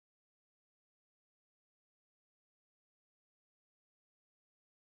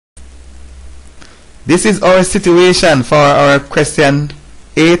This is our situation for our question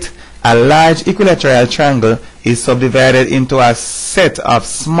 8. A large equilateral triangle is subdivided into a set of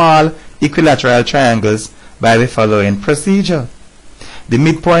small equilateral triangles by the following procedure. The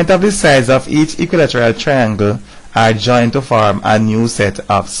midpoint of the sides of each equilateral triangle are joined to form a new set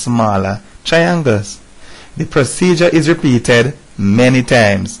of smaller triangles. The procedure is repeated many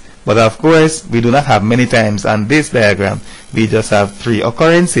times, but of course we do not have many times on this diagram. We just have 3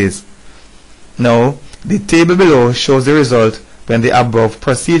 occurrences. Now, the table below shows the result when the above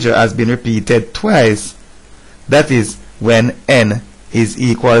procedure has been repeated twice. That is, when n is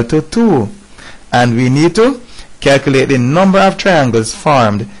equal to 2. And we need to calculate the number of triangles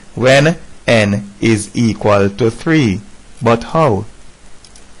formed when n is equal to 3. But how?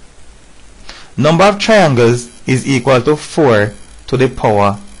 Number of triangles is equal to 4 to the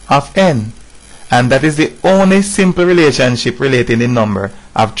power of n. And that is the only simple relationship relating the number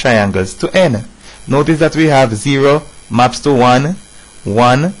of triangles to n. Notice that we have 0 maps to 1,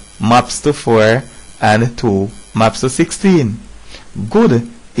 1 maps to 4, and 2 maps to 16. Good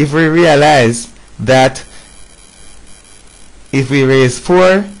if we realize that if we raise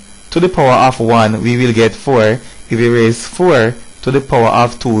 4 to the power of 1, we will get 4. If we raise 4 to the power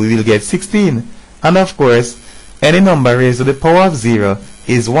of 2, we will get 16. And of course, any number raised to the power of 0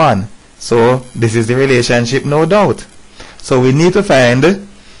 is 1. So this is the relationship, no doubt. So we need to find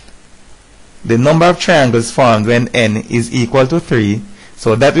the number of triangles formed when n is equal to 3.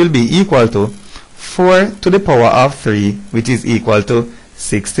 So that will be equal to 4 to the power of 3, which is equal to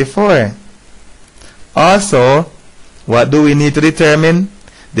 64. Also, what do we need to determine?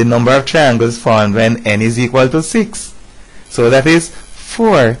 The number of triangles formed when n is equal to 6. So that is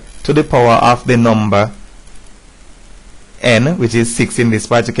 4 to the power of the number n, which is 6 in this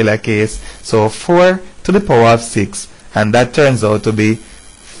particular case. So 4 to the power of 6, and that turns out to be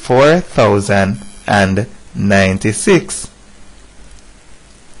 4096.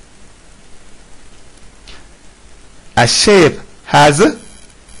 A shape has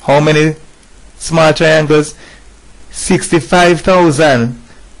how many small triangles?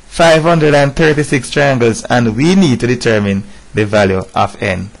 65,536 triangles, and we need to determine the value of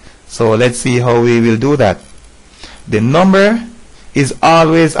n. So let's see how we will do that. The number is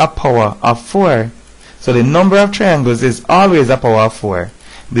always a power of 4. So the number of triangles is always a power of 4.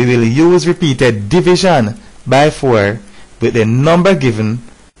 We will use repeated division by 4 with the number given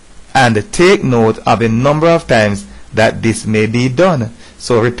and take note of the number of times that this may be done.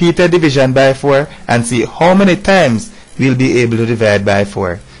 So repeated division by 4 and see how many times we'll be able to divide by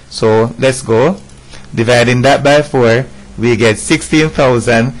 4. So let's go. Dividing that by 4, we get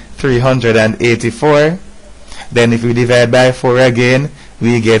 16,384. Then if we divide by 4 again,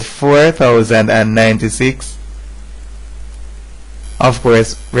 we get 4,096. Of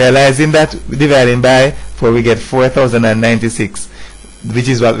course, realizing that dividing by 4 we get 4,096, which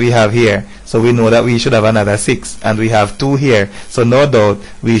is what we have here. So we know that we should have another 6, and we have 2 here. So no doubt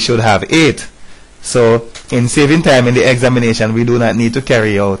we should have 8. So in saving time in the examination, we do not need to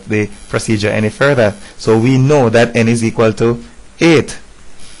carry out the procedure any further. So we know that n is equal to 8.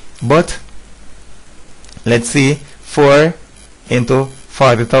 But let's see, 4 into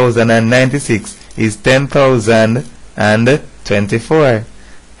 40,096 is 10,024,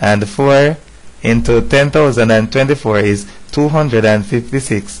 and 4 into 10,024 is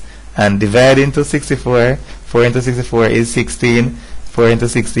 256, and divide into 64, 4 into 64 is 16, 4 into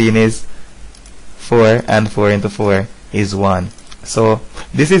 16 is 4, and 4 into 4 is 1. So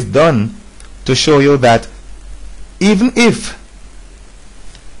this is done to show you that even if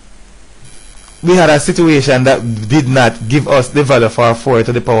we had a situation that did not give us the value for 4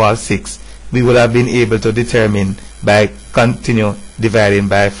 to the power of 6, we would have been able to determine by continue dividing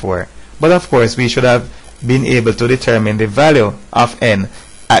by 4. But of course, we should have been able to determine the value of n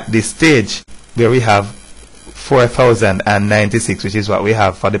at this stage where we have 4,096, which is what we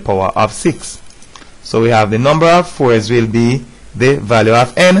have for the power of 6. So we have the number of 4's will be the value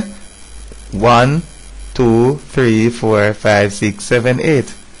of n, 1, 2, 3, 4, 5, 6, 7,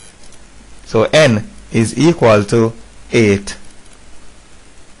 8. So n is equal to 8.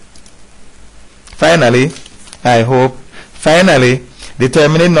 Finally,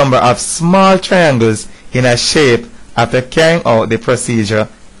 determine the number of small triangles in a shape after carrying out the procedure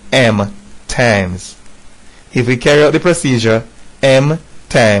m times. If we carry out the procedure m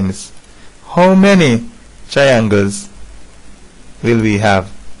times, how many triangles will we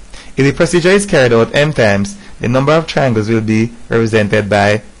have? If the procedure is carried out m times, the number of triangles will be represented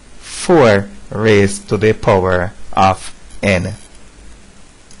by 4 raised to the power of n.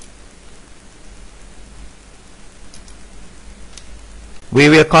 We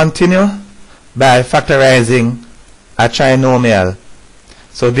will continue by factorizing a trinomial.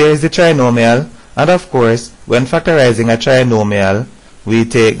 So there is the trinomial, and of course when factorizing a trinomial we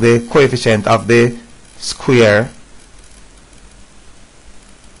take the coefficient of the square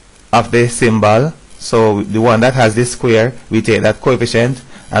of the symbol. So the one that has this square, we take that coefficient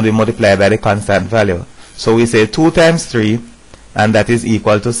and we multiply by the constant value. So we say 2 times 3, and that is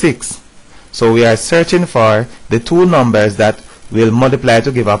equal to 6. So we are searching for the two numbers that will multiply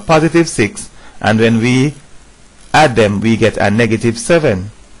to give a positive 6, and when we add them we get a negative 7.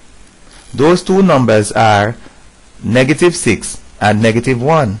 Those two numbers are negative 6 and negative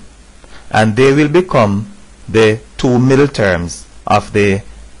 1, and they will become the two middle terms of the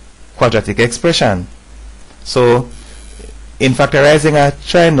quadratic expression. So in factorizing a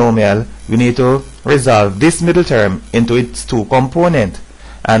trinomial we need to resolve this middle term into its two components,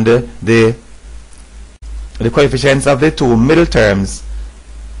 and the coefficients of the two middle terms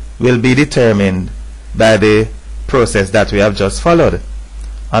will be determined by the process that we have just followed.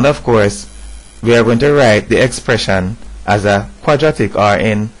 And of course we are going to write the expression as a quadratic, or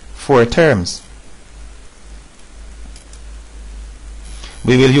in 4 terms.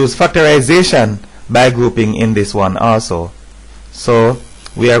 We will use factorization by grouping in this one also. So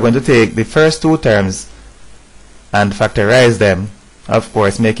we are going to take the first two terms and factorize them, of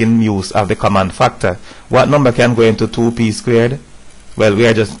course making use of the common factor. What number can go into 2p squared? Well, we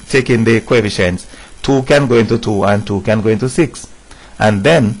are just taking the coefficients. 2 can go into 2 and 2 can go into 6. And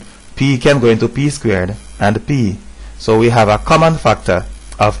then p can go into p squared and p. So we have a common factor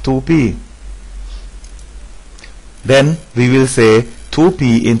of 2p. Then we will say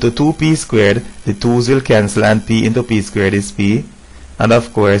 2p into 2p squared, the 2's will cancel and p into p squared is p. And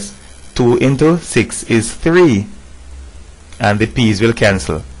of course 2 into 6 is 3, and the p's will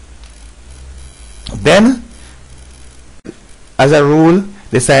cancel. Then as a rule,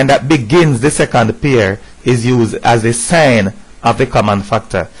 the sign that begins the second pair is used as the sign of the common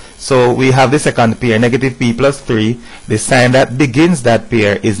factor. So we have the second pair, negative p plus 3. The sign that begins that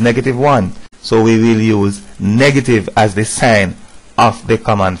pair is negative 1. So we will use negative as the sign of the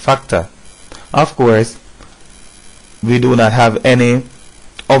common factor. Of course, we do not have any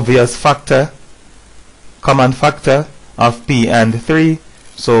obvious factor, common factor of p and 3,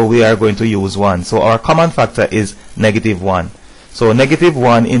 so we are going to use 1. So our common factor is negative 1. So negative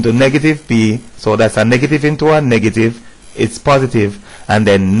 1 into negative p, so that's a negative into a negative, it's positive, and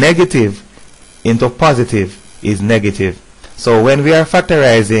then negative into positive is negative. So when we are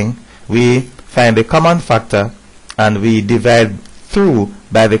factorizing, we find the common factor and we divide through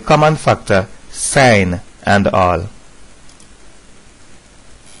by the common factor sign and all.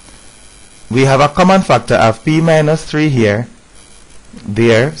 We have a common factor of p minus 3 here,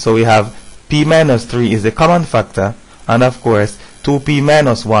 there, so we have p minus 3 is the common factor, and of course 2p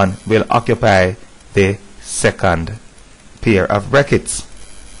minus 1 will occupy the second pair of brackets.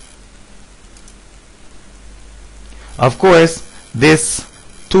 Of course, this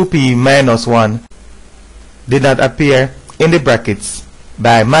 2p minus 1 did not appear in the brackets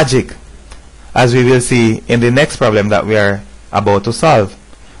by magic, as we will see in the next problem that we are about to solve.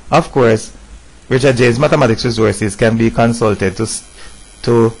 Of course, Richard J's mathematics resources can be consulted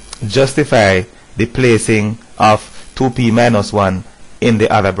to justify the placing of 2p minus 1 in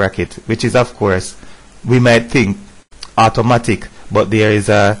the other bracket, which is, of course, we might think automatic, but there is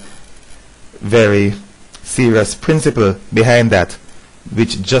a very serious principle behind that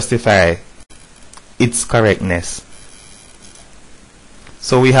which justify its correctness.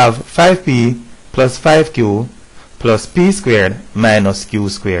 So we have 5p plus 5q plus p squared minus q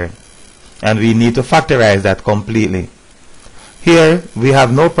squared, and we need to factorize that completely. Here we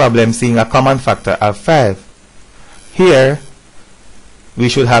have no problem seeing a common factor of 5. Here we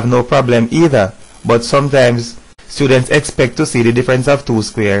should have no problem either, but sometimes students expect to see the difference of two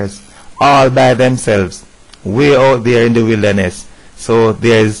squares all by themselves, way out there in the wilderness. So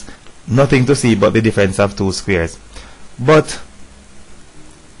there is nothing to see but the difference of two squares. But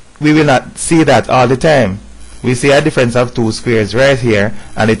we will not see that all the time. We see a difference of two squares right here,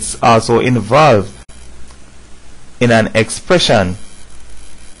 and it's also involved in an expression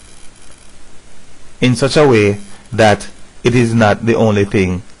in such a way that it is not the only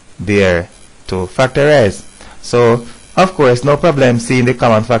thing there to factorize. So of course no problem seeing the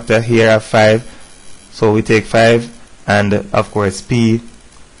common factor here of 5. So we take 5, and of course p,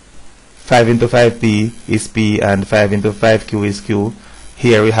 5 into 5p is p, and 5 into 5q is q.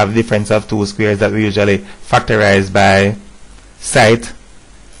 Here we have difference of two squares that we usually factorize by sight,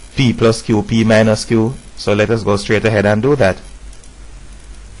 p plus q, p minus q. So let us go straight ahead and do that.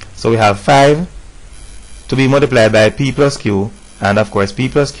 So we have 5 to be multiplied by p plus q, and of course p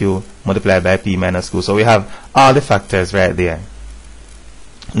plus q multiplied by p minus q. So we have all the factors right there.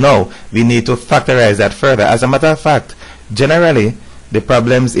 Now we need to factorize that further. As a matter of fact, generally the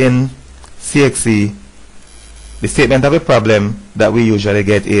problems in CSEC, the statement of a problem that we usually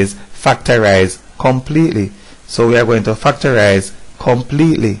get is factorize completely. So we are going to factorize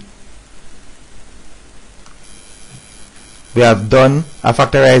completely. We have done a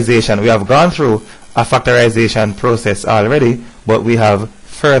factorization. We have gone through a factorization process already, but we have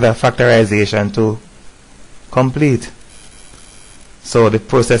further factorization to complete. So the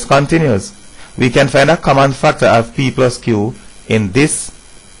process continues. We can find a common factor of p plus q in this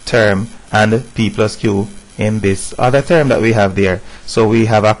term and p plus q in this other term that we have there. So we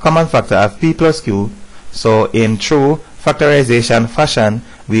have a common factor of p plus q. So in true factorization fashion,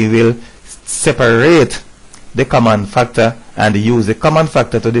 we will separate the common factor and use the common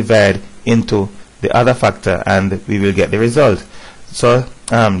factor to divide into the other factor, and we will get the result. So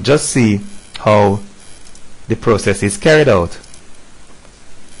just see how the process is carried out.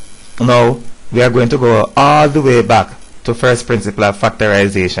 Now we are going to go all the way back to first principle of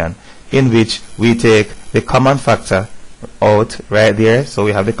factorization, in which we take the common factor out right there. So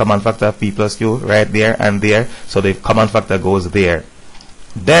we have the common factor of p plus q right there and there. So the common factor goes there.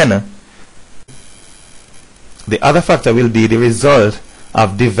 Then the other factor will be the result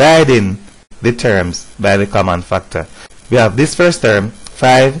of dividing the terms by the common factor. We have this first term,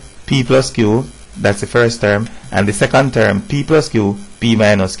 5p plus q, that's the first term, and the second term, p plus q, p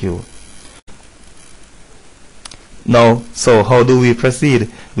minus q. Now, so how do we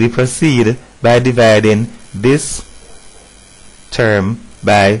proceed? We proceed by dividing this term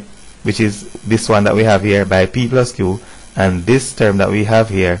by, which is this one that we have here, by p plus q, and this term that we have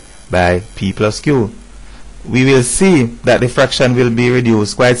here by p plus q. We will see that the fraction will be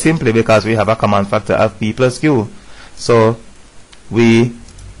reduced quite simply because we have a common factor of p plus q. So we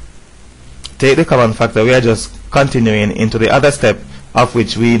take the common factor. We are just continuing into the other step, of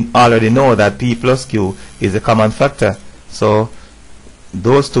which we already know that p plus q is a common factor. So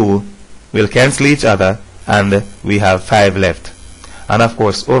those two will cancel each other and we have 5 left. And of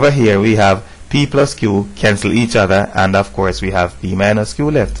course over here we have p plus q cancel each other, and of course we have p minus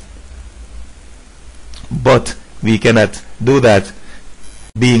q left. But we cannot do that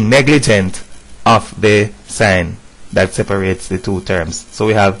being negligent of the sign that separates the two terms. So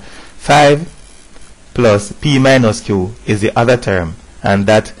we have 5 plus p minus q is the other term, and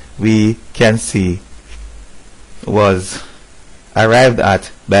that we can see was arrived at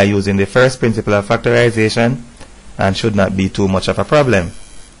by using the first principle of factorization, and should not be too much of a problem.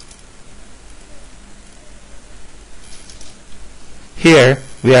 Here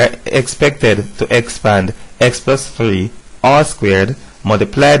we are expected to expand x plus 3 all squared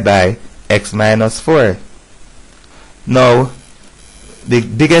multiplied by x minus 4. Now the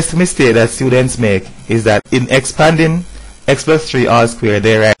biggest mistake that students make is that in expanding x plus 3 all squared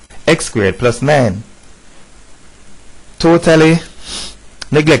they write x squared plus 9, totally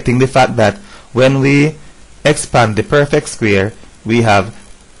neglecting the fact that when we expand the perfect square, we have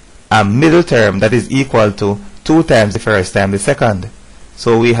a middle term that is equal to 2 times the first times the second.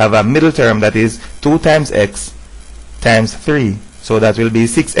 So we have a middle term that is 2 times x times 3. So that will be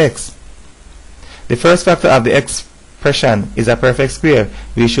 6x. The first factor of the expression is a perfect square.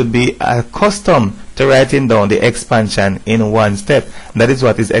 We should be accustomed to writing down the expansion in one step. That is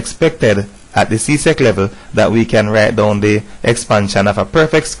what is expected at the CSEC level, that we can write down the expansion of a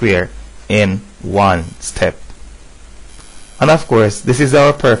perfect square in one step. And of course, this is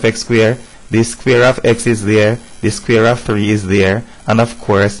our perfect square. The square of x is there, the square of 3 is there, and of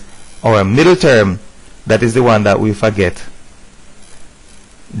course our middle term, that is the one that we forget,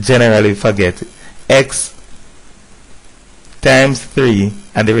 generally forget, x times 3,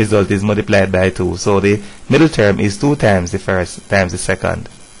 and the result is multiplied by 2. So the middle term is 2 times the first times the second,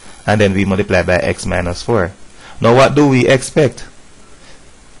 and then we multiply by x minus 4. Now what do we expect?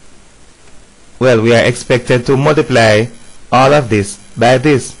 Well, we are expected to multiply all of this by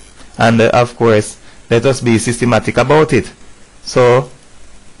this. And of course, let us be systematic about it. So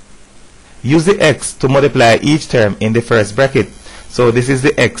use the x to multiply each term in the first bracket. So this is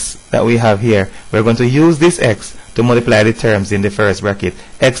the x that we have here. We're going to use this x to multiply the terms in the first bracket.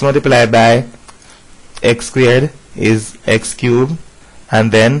 X multiplied by x squared is x cubed,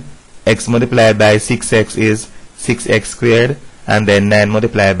 and then x multiplied by 6x is 6x squared, and then 9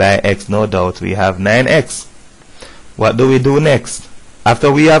 multiplied by x, no doubt we have 9x. What do we do next?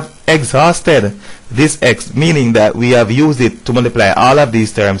 After we have exhausted this x, meaning that we have used it to multiply all of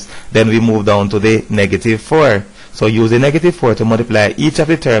these terms, then we move down to the negative 4. So use the negative 4 to multiply each of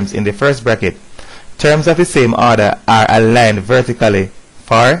the terms in the first bracket. terms of the same order are aligned vertically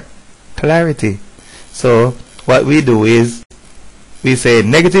for clarity. So what we do is we say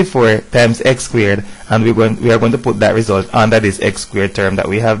negative 4 times x squared, and we are going to put that result under this x squared term that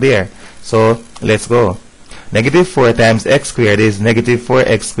we have there. So let's go. Negative 4 times x squared is negative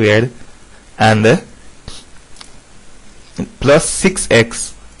 4x squared, and plus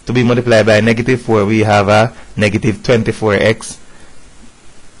 6x to be multiplied by negative 4, we have a negative 24x,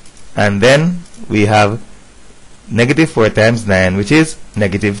 and then we have negative 4 times 9, which is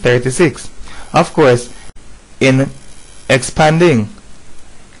negative 36. Of course, in expanding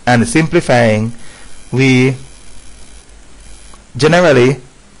and simplifying, we generally,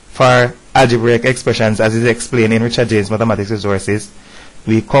 for algebraic expressions, as is explained in Richard James Mathematics Resources,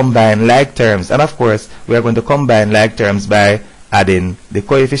 we combine like terms, and of course we are going to combine like terms by adding the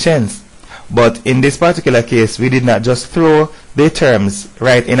coefficients. But in this particular case, we did not just throw the terms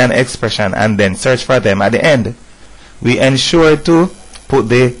right in an expression and then search for them at the end. We ensured to put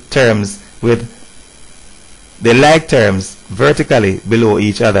the terms with the like terms vertically below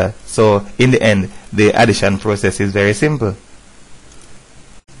each other. So in the end, the addition process is very simple.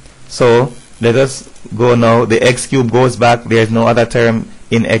 So let us go now. The x cubed goes back. There is no other term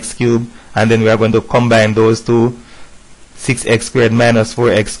in x cubed. And then we are going to combine those two. 6x squared minus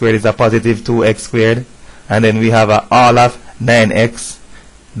 4x squared is a positive 2x squared. And then we have a all of 9x.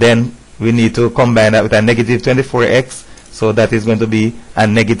 Then we need to combine that with a negative 24x. So that is going to be a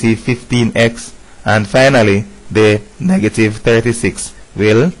negative 15x. And finally, the negative 36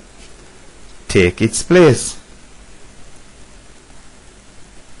 will take its place.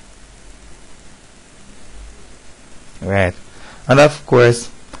 Right. And of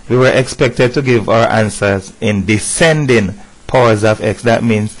course, we were expected to give our answers in descending powers of x. That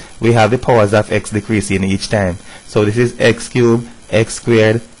means we have the powers of x decreasing each time. So this is x cubed, x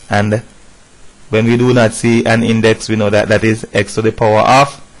squared, and when we do not see an index, we know that that is x to the power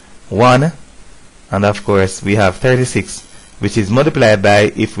of 1. And of course, we have 36, which is multiplied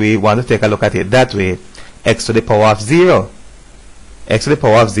by, if we want to take a look at it that way, x to the power of 0. X to the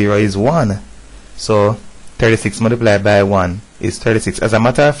power of 0 is 1. So 36 multiplied by 1 is 36. As a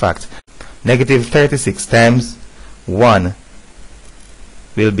matter of fact, negative 36 times 1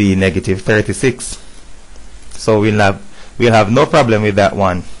 will be negative 36. So we'll have no problem with that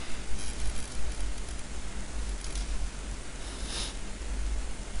one.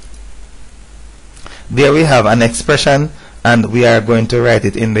 There we have an expression, and we are going to write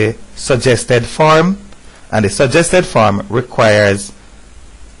it in the suggested form, and the suggested form requires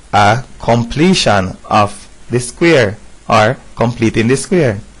a completion of the square, or completing the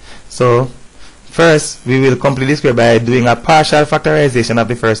square. So first we will complete the square by doing a partial factorization of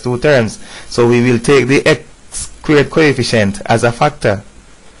the first two terms. So we will take the x squared coefficient as a factor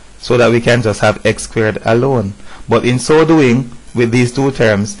so that we can just have x squared alone. But in so doing, with these two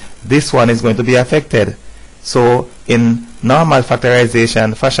terms, this one is going to be affected. So in normal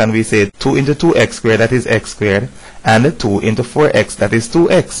factorization fashion, we say 2 into 2x squared, that is x squared, and 2 into 4x, that is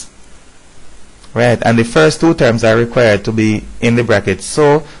 2x. Right, and the first two terms are required to be in the bracket.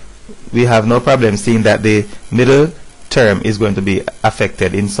 So we have no problem seeing that the middle term is going to be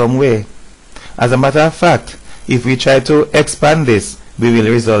affected in some way. As a matter of fact, if we try to expand this, we will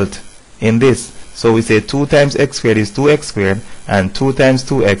result in this. So we say 2 times x squared is 2x squared, and 2 times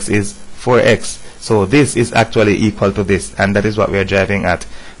 2x is 4x. So this is actually equal to this, and that is what we are driving at.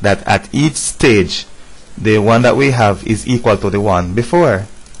 That at each stage, the one that we have is equal to the one before.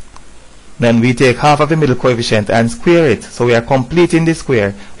 Then we take half of the middle coefficient and square it. So we are completing the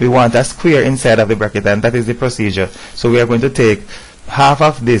square. We want a square inside of the bracket, and that is the procedure. So we are going to take half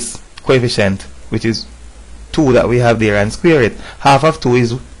of this coefficient, which is 2 that we have there, and square it. Half of 2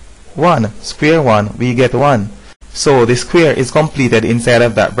 is 1. Square 1, we get 1. So the square is completed inside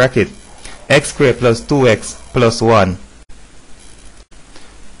of that bracket. X squared plus 2x plus 1.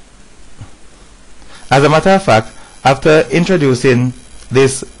 As a matter of fact, after introducing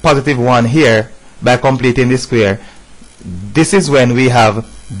this positive 1 here by completing the square, this is when we have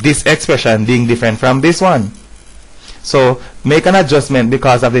this expression being different from this one. So make an adjustment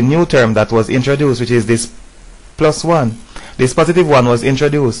because of the new term that was introduced, which is this plus 1. This positive 1 was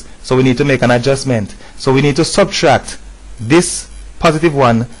introduced, so we need to make an adjustment. So we need to subtract this positive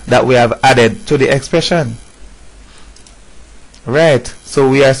 1 that we have added to the expression. Right, so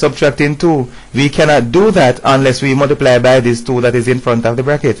we are subtracting 2. We cannot do that unless we multiply by this 2 that is in front of the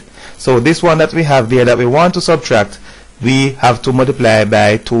bracket. So this one that we have there that we want to subtract, we have to multiply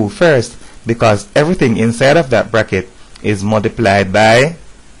by 2 first, because everything inside of that bracket is multiplied by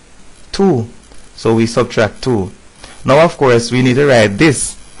 2. So we subtract 2. Now of course we need to write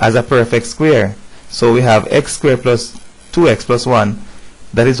this as a perfect square. So we have x squared plus 2x plus 1.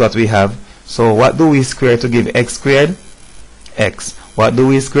 That is what we have. So what do we square to give x squared? X. What do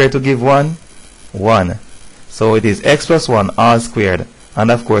we square to give 1? 1. So it is x plus 1 all squared.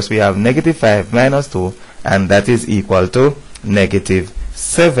 And of course we have negative 5 minus 2, and that is equal to negative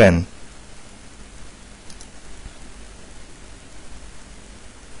 7.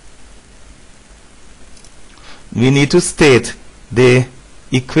 We need to state the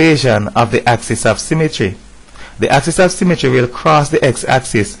equation of the axis of symmetry. The axis of symmetry will cross the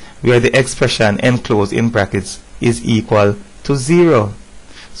x-axis where the expression enclosed in brackets is equal to 0.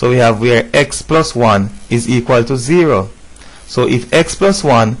 So we have where x plus 1 is equal to 0. So if x plus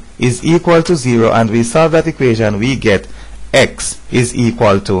 1 is equal to 0 and we solve that equation, we get x is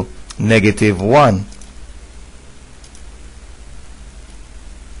equal to negative 1.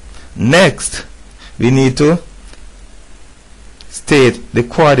 Next, we need to state the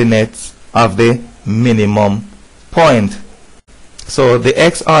coordinates of the minimum point. So the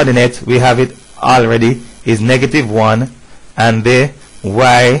x ordinate, we have it already, is negative 1, and the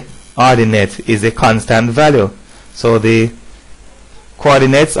y ordinate is a constant value. So the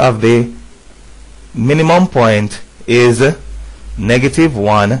coordinates of the minimum point is negative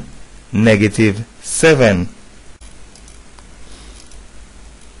 1, negative 7.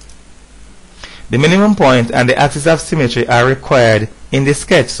 The minimum point and the axis of symmetry are required in the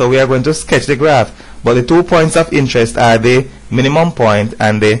sketch. So we are going to sketch the graph, but the 2 points of interest are the minimum point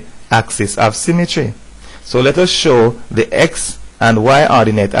and the axis of symmetry. So let us show the x and y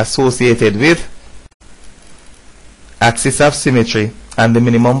ordinate associated with axis of symmetry and the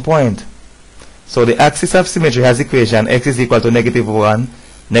minimum point. So the axis of symmetry has equation x is equal to negative 1,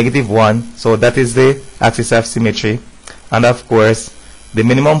 negative 1. So that is the axis of symmetry. And of course, the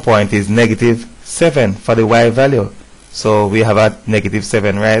minimum point is negative 7 for the y value. So we have a negative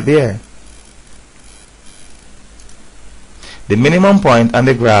 7 right there. The minimum point on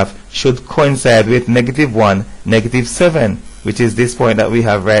the graph should coincide with negative 1, negative 7, which is this point that we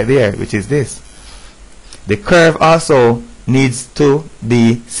have right there, which is this. The curve also needs to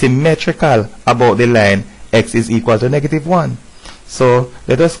be symmetrical about the line x is equal to negative 1. So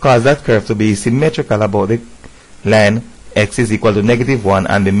let us cause that curve to be symmetrical about the line x is equal to negative 1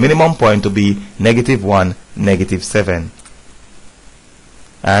 and the minimum point to be negative 1, negative 7.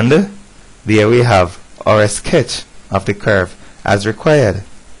 And there we have our sketch of the curve as required.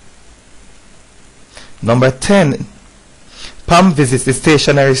 Number 10. Pam visits the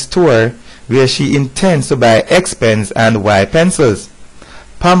stationery store where she intends to buy X pens and Y pencils.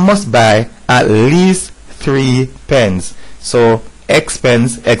 Pam must buy at least 3 pens. So X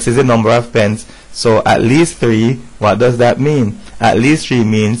pens, X is the number of pens. So at least 3, what does that mean? At least 3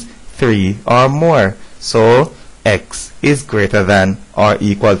 means 3 or more. So X is greater than or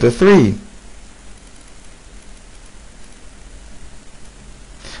equal to 3.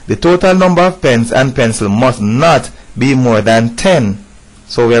 The total number of pens and pencils must not be more than 10.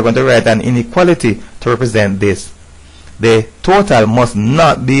 So we are going to write an inequality to represent this. The total must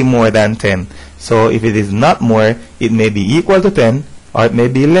not be more than 10. So if it is not more, it may be equal to 10 or it may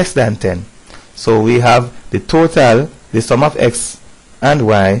be less than 10. So we have the total, the sum of x and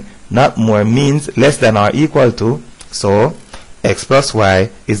y, not more means less than or equal to. So x plus y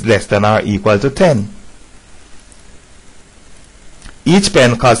is less than or equal to 10. Each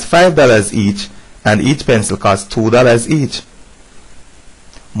pen costs $5 each and each pencil costs $2 each.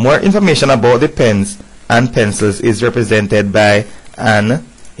 More information about the pens and pencils is represented by an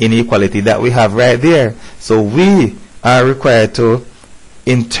inequality that we have right there. So we are required to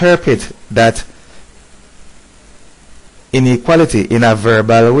interpret that inequality in a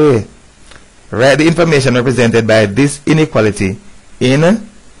verbal way. Write the information represented by this inequality in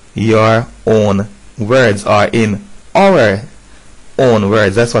your own words or in our own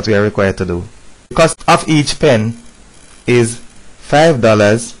words. That's what we are required to do. The cost of each pen is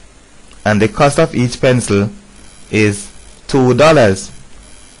 $5 and the cost of each pencil is $2.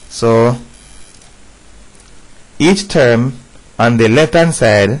 So each term on the left hand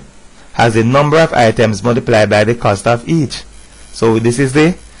side has the number of items multiplied by the cost of each. So this is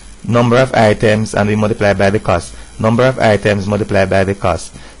the number of items and we multiply by the cost. Number of items multiplied by the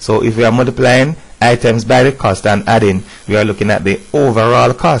cost. So if we are multiplying items by the cost and adding, we are looking at the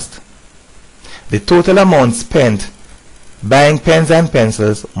overall cost. The total amount spent buying pens and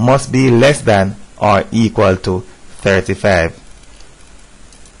pencils must be less than or equal to 35.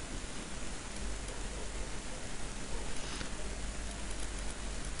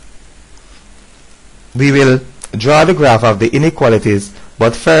 We will draw the graph of the inequalities,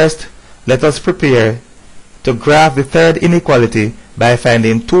 but first let us prepare to graph the third inequality by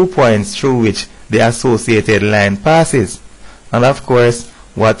finding 2 points through which the associated line passes. And of course,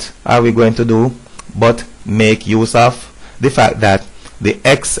 what are we going to do but make use of the fact that the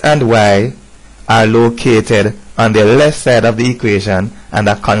x and y are located on the left side of the equation and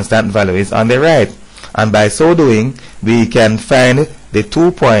a constant value is on the right. And by so doing, we can find the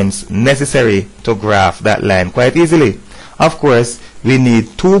 2 points necessary to graph that line quite easily. Of course, we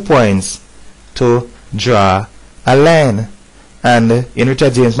need 2 points to draw a line. And in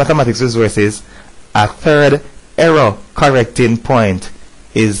Richard James Mathematics Resources, a third error correcting point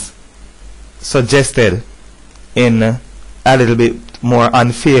is suggested in a little bit more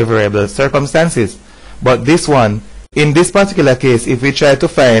unfavorable circumstances. But this one, in this particular case, if we try to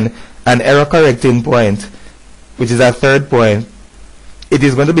find an error correcting point, which is a third point, it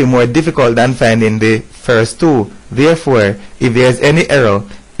is going to be more difficult than finding the first two. Therefore, if there is any error,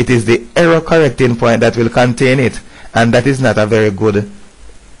 it is the error correcting point that will contain it, and that is not a very good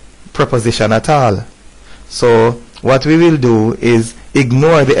proposition at all. So what we will do is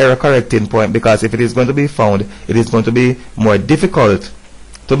ignore the error correcting point, because if it is going to be found, it is going to be more difficult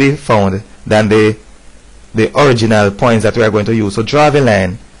to be found than the original points that we are going to use. So draw the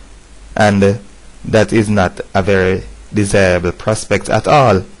line, and that is not a very desirable prospect at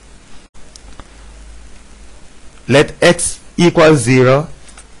all. Let x equal 0.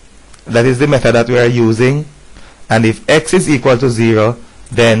 That is the method that we are using. And if x is equal to 0,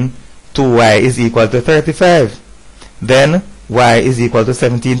 then 2y is equal to 35. Then y is equal to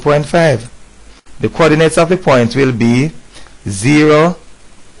 17.5. The coordinates of the point will be 0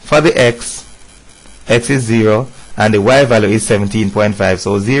 for the x is 0, and the y value is 17.5.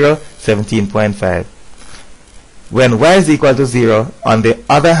 So 0, 17.5. When y is equal to 0, on the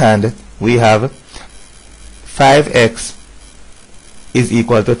other hand, we have 5x is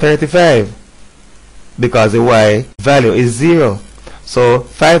equal to 35, because the y value is 0. So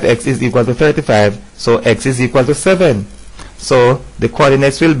 5x is equal to 35, so x is equal to 7. So the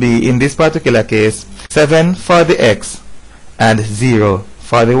coordinates will be, in this particular case, 7 for the x and 0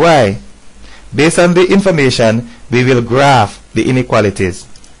 for the y. Based on the information, we will graph the inequalities.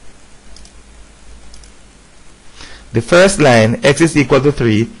 The first line, x is equal to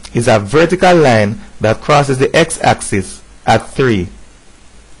 3, is a vertical line that crosses the x-axis at 3.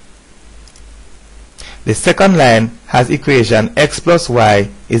 The second line has equation x plus y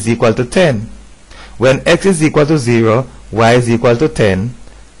is equal to 10. When x is equal to 0, y is equal to 10,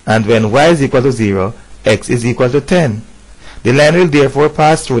 and when y is equal to 0, x is equal to 10. The line will therefore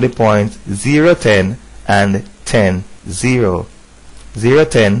pass through the points 0, 10 and 10, 0. 0,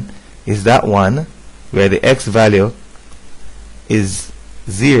 10 is that one where the x value is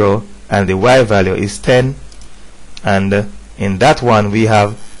 0 and the y value is 10, and in that one we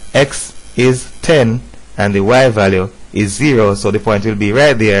have x is 10 and the y value is 0, so the point will be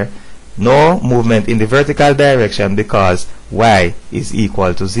right there. No movement in the vertical direction because y is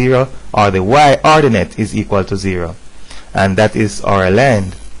equal to 0, or the y ordinate is equal to 0, and that is our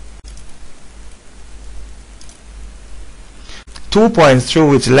line. 2 points through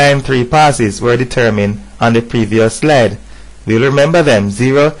which line 3 passes were determined on the previous slide. We will remember them: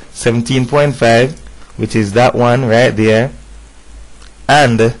 0, 17.5, which is that one right there,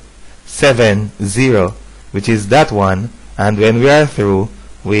 and 7, 0, which is that one, and when we are through,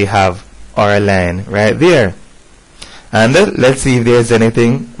 we have our line right there. And let's see if there is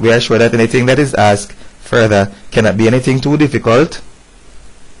anything. We are sure that anything that is asked further cannot be anything too difficult.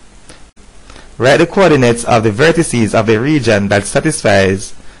 Write the coordinates of the vertices of the region that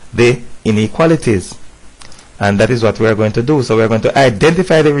satisfies the inequalities. And that is what we are going to do. So we are going to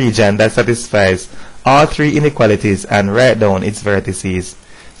identify the region that satisfies all three inequalities and write down its vertices.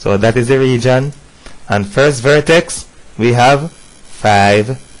 So that is the region. And first vertex, we have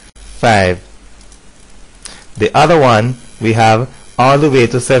 5, 5. The other one, we have all the way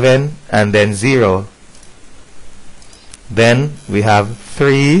to 7 and then 0. Then we have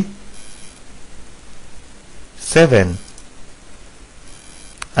 3, 7.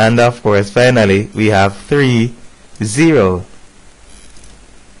 And of course, finally, we have 3, 0.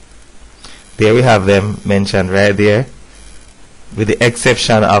 There we have them mentioned right there, with the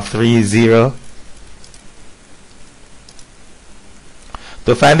exception of 3, 0.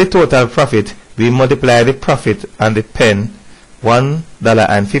 To find the total profit, we multiply the profit on the pen,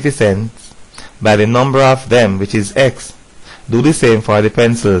 $1.50, by the number of them, which is x. Do the same for the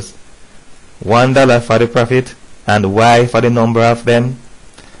pencils. $1 for the profit and y for the number of them,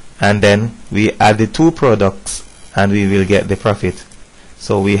 and then we add the two products and we will get the profit.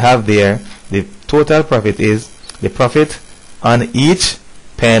 So we have there the total profit is the profit on each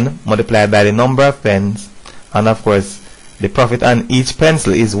pen multiplied by the number of pens, and of course the profit on each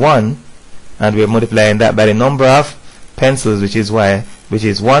pencil is 1, and we're multiplying that by the number of pencils, which is y, which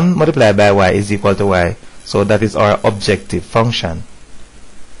is 1 multiplied by y is equal to y. So that is our objective function.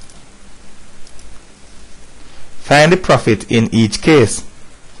 Find the profit in each case.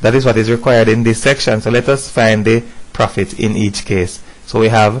 That is what is required in this section. So let us find the profit in each case. So we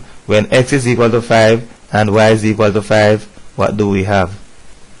have when x is equal to 5 and y is equal to 5, what do we have?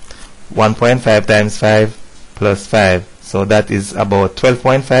 1.5 times 5 plus 5. So that is about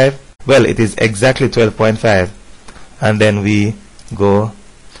 12.5. Well, it is exactly 12.5. And then we go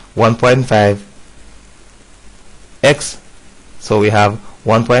 1.5 x. So we have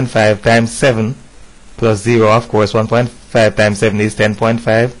 1.5 times 7 plus 0. Of course, 1.5 times 7 is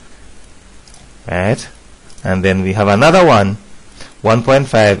 10.5. Right? And then we have another one.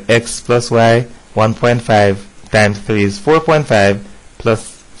 1.5 x plus y. 1.5 times 3 is 4.5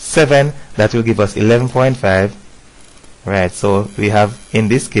 plus 7. That will give us 11.5. Right, so we have in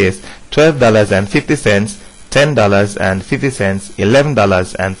this case $12.50, $10.50,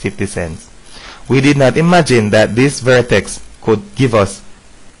 $11.50. We did not imagine that this vertex could give us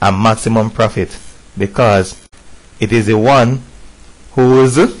a maximum profit because it is the one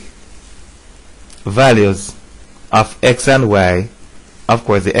whose values of x and y, of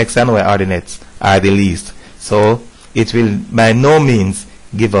course the x and y ordinates, are the least. So it will by no means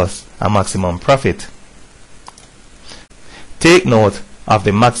give us a maximum profit. Take note of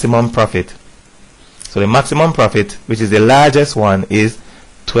the maximum profit. So the maximum profit, which is the largest one, is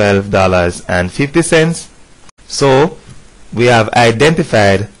 $12.50. So we have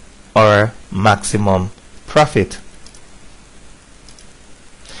identified our maximum profit.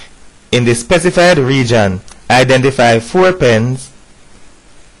 In the specified region, identify 4 pens.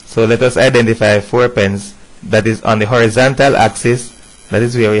 So let us identify 4 pens. That is on the horizontal axis. That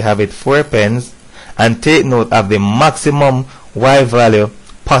is where we have it, 4 pens. And take note of the maximum y value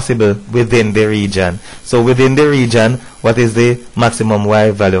possible within the region. So within the region, what is the maximum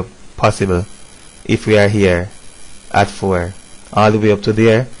y value possible if we are here at 4 all the way up to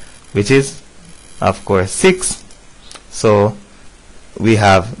there, which is of course 6. So we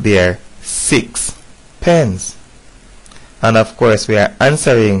have there 6 pens. And of course we are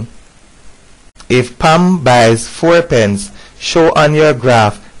answering, if Pam buys 4 pens, show on your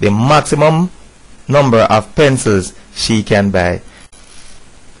graph the maximum number of pencils she can buy.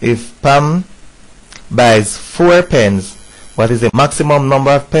 If Pam buys 4 pens, what is the maximum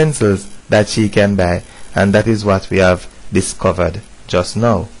number of pencils that she can buy? And that is what we have discovered just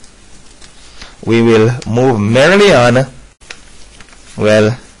now. We will move merrily on.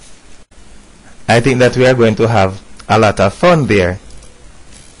 Well, I think that we are going to have a lot of fun there.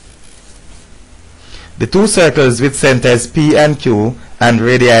 The 2 circles with centers P and Q and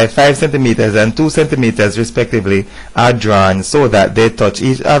radii 5 centimeters and 2 centimeters respectively are drawn so that they touch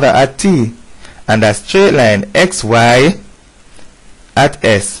each other at T, and a straight line XY at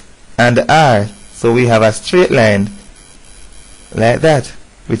S and R. So we have a straight line like that,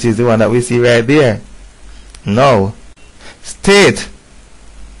 which is the one that we see right there. Now, state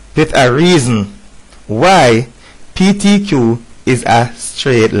with a reason why PTQ is a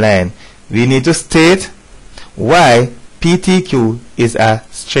straight line. We need to state why PTQ is a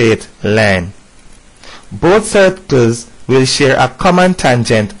straight line. Both circles will share a common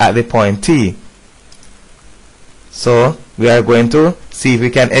tangent at the point T. So we are going to see if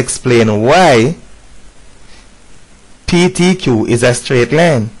we can explain why PTQ is a straight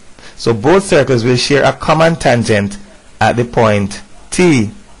line. So both circles will share a common tangent at the point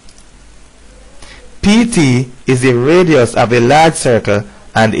T. PT is the radius of a large circle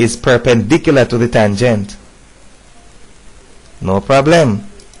and is perpendicular to the tangent. No problem.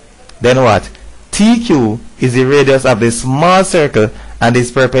 Then what? TQ is the radius of the small circle and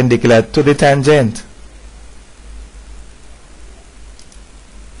is perpendicular to the tangent.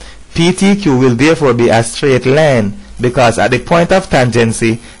 PTQ will therefore be a straight line because at the point of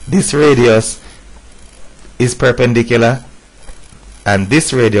tangency, this radius is perpendicular and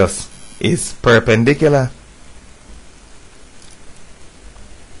this radius is perpendicular.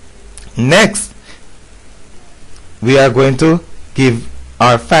 Next, we are going to give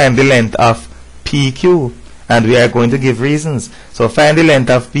or find the length of PQ, and we are going to give reasons. So find the length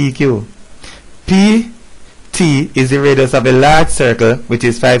of PQ. PT is the radius of a large circle, which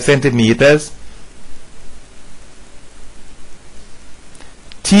is 5 centimeters.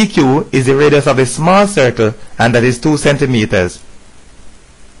 TQ is the radius of a small circle, and that is 2 centimeters.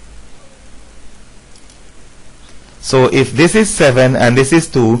 So if this is 7 and this is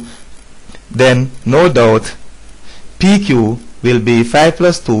 2, then no doubt PQ will be 5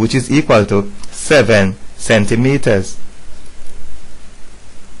 plus 2, which is equal to 7 centimeters.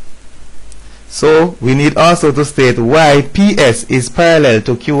 So we need also to state why PS is parallel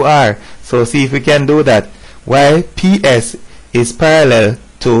to QR. So see if we can do that. Why PS is parallel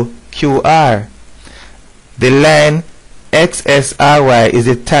to QR. The line XSRY is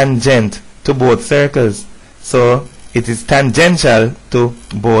a tangent to both circles. So it is tangential to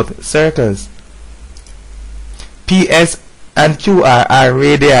both circles. PS and QR are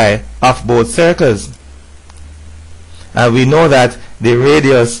radii of both circles. And we know that the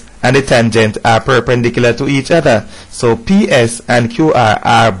radius and the tangent are perpendicular to each other. So PS and QR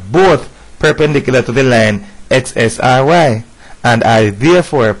are both perpendicular to the line XSRY and are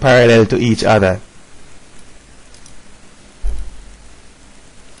therefore parallel to each other.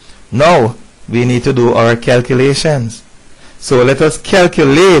 Now we need to do our calculations. So let us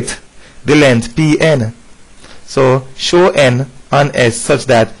calculate the length PN. So show N on S such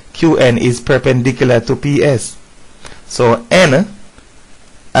that QN is perpendicular to PS. So N,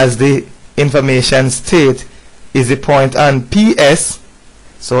 as the information state, is the point on PS.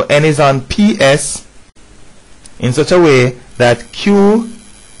 So N is on PS in such a way that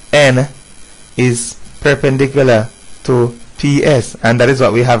QN is perpendicular to PS, and that is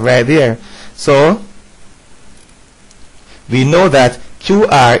what we have right there. So we know that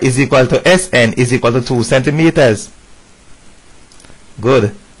QR is equal to SN is equal to 2 centimeters.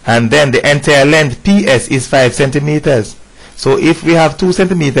 Good. And then the entire length PS is 5 centimeters. So if we have 2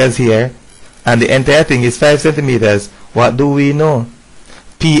 centimeters here and the entire thing is 5 centimeters, what do we know?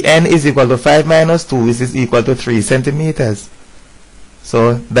 PN is equal to 5 minus 2, which is equal to 3 centimeters.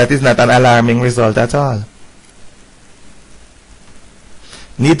 So that is not an alarming result at all.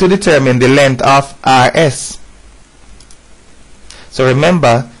 Need to determine the length of RS. So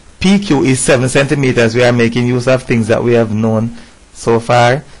remember, PQ is 7 centimeters. We are making use of things that we have known so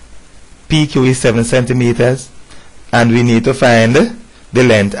far. PQ is 7 centimeters. And we need to find the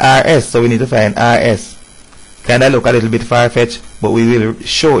length RS. So we need to find RS. Kind of look a little bit far-fetched, but we will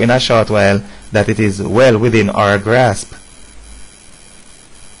show in a short while that it is well within our grasp.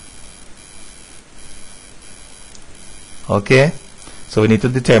 Okay? So we need to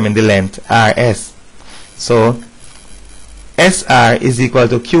determine the length RS. So SR is equal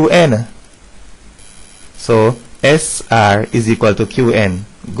to QN. So SR is equal to QN.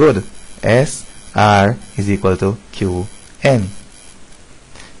 Good. SR is equal to QN.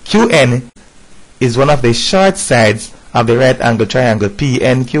 QN is one of the short sides of the right angle triangle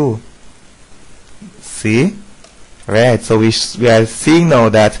PNQ. See? Right. So we are seeing now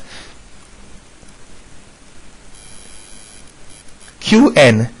that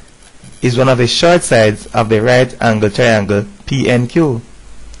QN is one of the short sides of the right angle triangle PNQ,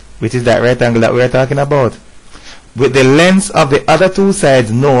 which is that right angle that we are talking about. With the lengths of the other two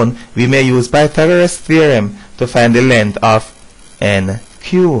sides known, we may use Pythagoras' theorem to find the length of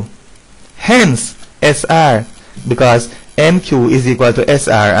NQ. Hence SR, because NQ is equal to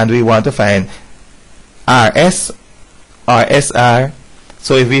SR and we want to find RS or SR.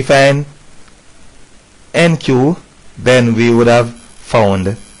 So if we find NQ, then we would have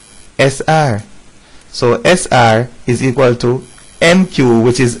found SR. So SR is equal to NQ,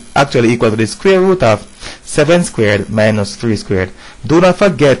 which is actually equal to the square root of 7 squared minus 3 squared. Do not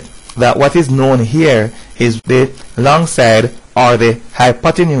forget that what is known here is the long side or the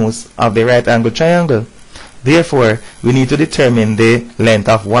hypotenuse of the right angle triangle. Therefore, we need to determine the length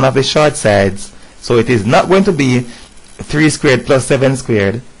of one of the short sides. So it is not going to be 3 squared plus 7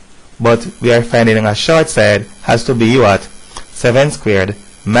 squared, but we are finding a short side has to be what? 7 squared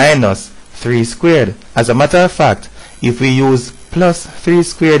minus 3 squared. As a matter of fact, if we use plus 3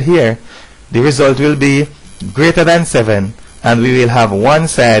 squared here, the result will be greater than 7, and we will have one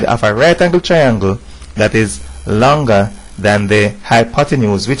side of a right angle triangle that is longer than the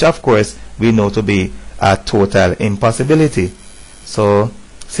hypotenuse, which of course we know to be a total impossibility. So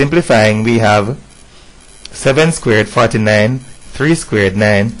simplifying, we have 7 squared 49, 3 squared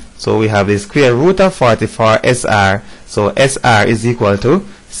 9, so we have the square root of 40 for SR. So SR is equal to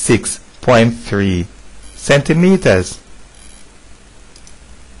 6.3 centimeters.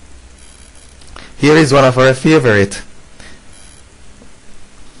 Here is one of our favorite.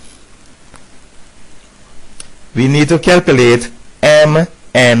 We need to calculate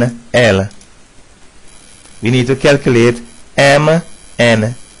MNL. We need to calculate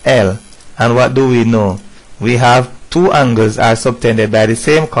MNL. And what do we know? We have two angles are subtended by the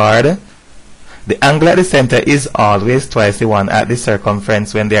same chord. The angle at the center is always twice the one at the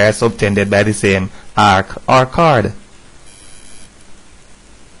circumference when they are subtended by the same arc or chord.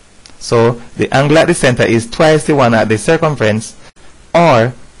 So the angle at the center is twice the one at the circumference,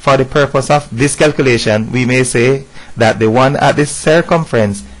 or for the purpose of this calculation, we may say that the one at the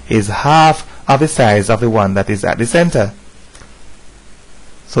circumference is half of the size of the one that is at the center.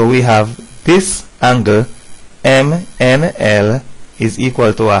 So we have this angle MNL is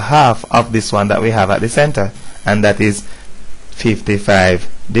equal to a half of this one that we have at the center, and that is 55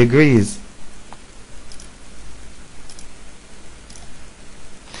 degrees.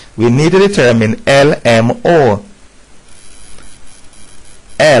 We need to determine LMO.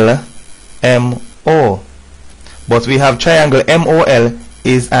 LMO. But we have triangle MOL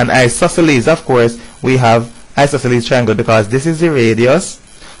is an isosceles. Of course, we have isosceles triangle because this is the radius,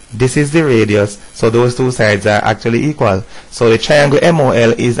 this is the radius, so those two sides are actually equal. So the triangle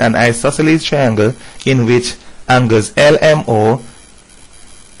MOL is an isosceles triangle in which angles LMO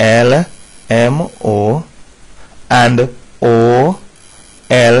and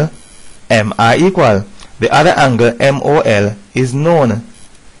OLM are equal. The other angle MOL is known.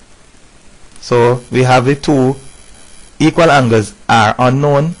 So we have the two equal angles are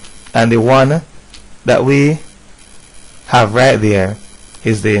unknown, and the one that we have right there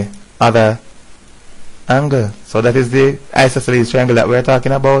is the other angle. So that is the isosceles triangle that we're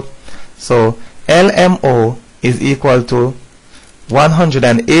talking about. So LMO is equal to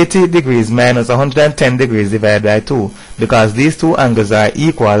 180 degrees minus 110 degrees divided by 2, because these two angles are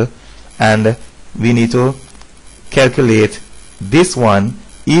equal, and we need to calculate this one.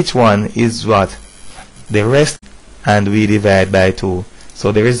 Each one is what? The rest, and we divide by 2.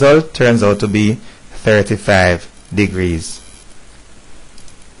 So the result turns out to be 35 degrees.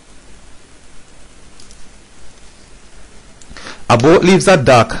 A boat leaves a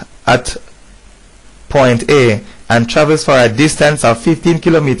dock at point A and travels for a distance of 15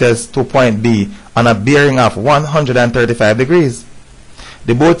 kilometers to point B on a bearing of 135 degrees.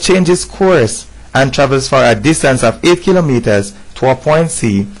 The boat changes course and travels for a distance of 8 kilometers to a point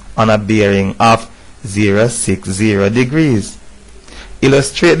C on a bearing of 060 degrees.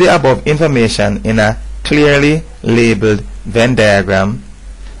 Illustrate the above information in a clearly labeled Venn diagram,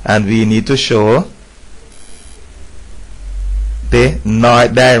 and we need to show the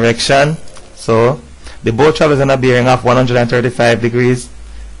north direction. So the boat travels on a bearing of 135 degrees.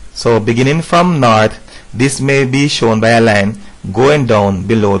 So beginning from north, this may be shown by a line going down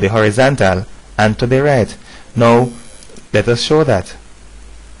below the horizontal and to the right. Now let us show that.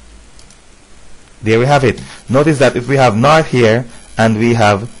 There we have it. Notice that if we have north here and we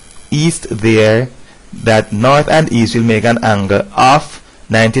have east there, that north and east will make an angle of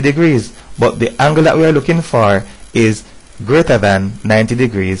 90 degrees. But the angle that we are looking for is greater than 90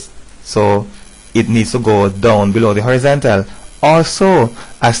 degrees. So it needs to go down below the horizontal. Also,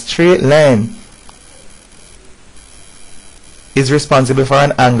 a straight line is responsible for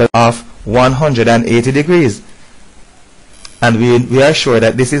an angle of 180 degrees. And we are sure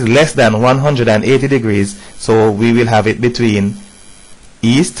that this is less than 180 degrees, so we will have it between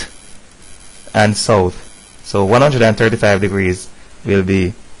east and south. So 135 degrees will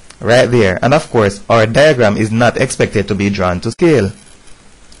be right there. And of course, our diagram is not expected to be drawn to scale.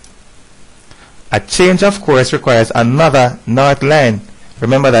 A change of course requires another north line.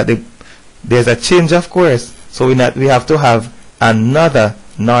 Remember that there's a change of course, so we have to have another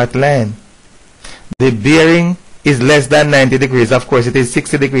north line. The bearing is less than 90 degrees. Of course, it is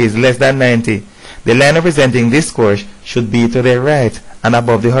 60 degrees less than 90. The line representing this course should be to the right and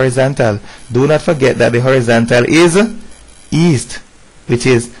above the horizontal. Do not forget that the horizontal is east, which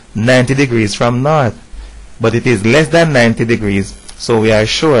is 90 degrees from north. But it is less than 90 degrees, so we are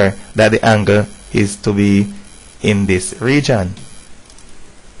sure that the angle is to be in this region.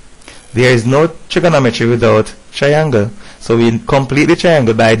 There is no trigonometry without triangle, so we complete the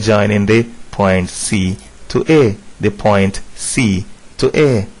triangle by joining the point C to A, the point C to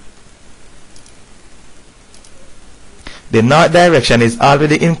A. The north direction is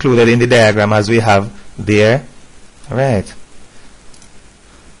already included in the diagram as we have there, right?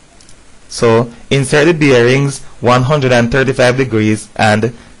 So insert the bearings 135 degrees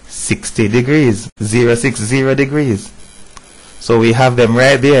and 60 degrees, 060 degrees. So we have them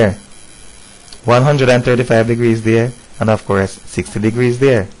right there, 135 degrees there, and of course 60 degrees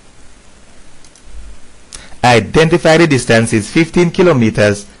there. Identify the distances 15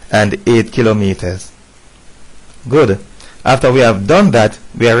 kilometers and 8 kilometers. Good. After we have done that,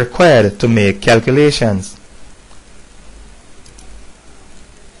 we are required to make calculations.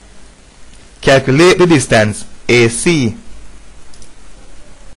 Calculate the distance AC.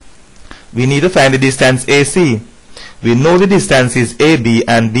 We need to find the distance AC. We know the distances AB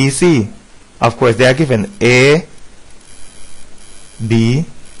and BC. Of course, they are given A, B,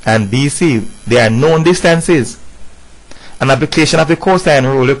 and BC. They are known distances. An application of the cosine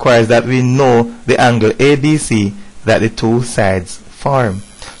rule requires that we know the angle ABC that the two sides form.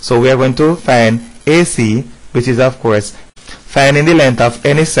 So we are going to find AC, which is of course finding the length of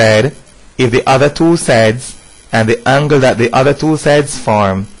any side if the other two sides and the angle that the other two sides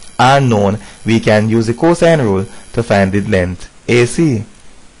form are known. We can use the cosine rule to find the length AC.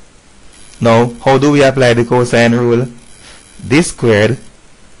 Now, how do we apply the cosine rule? This squared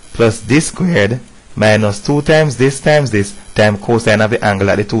plus this squared minus 2 times this times cosine of the angle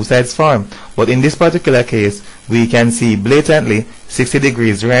that the two sides form. But in this particular case, we can see blatantly 60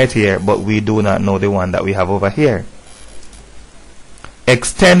 degrees right here, but we do not know the one that we have over here.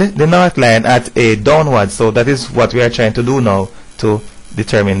 Extend the north line at A downward. So that is what we are trying to do now to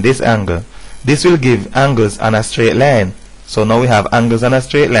determine this angle. This will give angles on a straight line. So now we have angles on a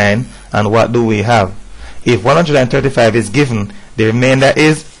straight line, and what do we have? If 135 is given, the remainder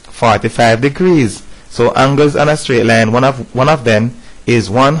is 45 degrees. So angles on a straight line, one of them is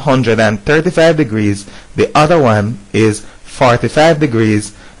 135 degrees, the other one is 45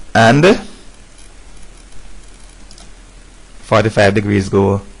 degrees, and 45 degrees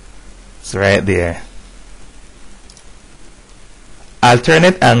go right there.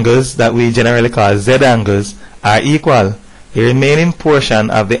 Alternate angles that we generally call Z angles are equal. The remaining portion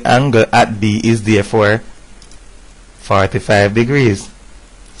of the angle at B is therefore 45 degrees.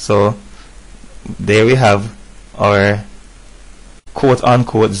 So there we have our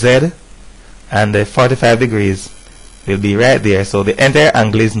quote-unquote Z, and the 45 degrees will be right there. So the entire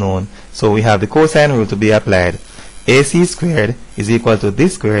angle is known. So we have the cosine rule to be applied. AC squared is equal to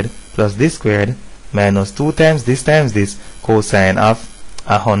this squared plus this squared minus 2 times this cosine of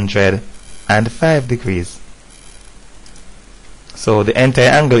 105 degrees. So the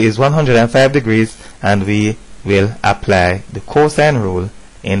entire angle is 105 degrees, and we will apply the cosine rule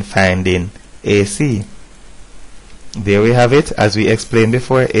in finding AC. There we have it. As we explained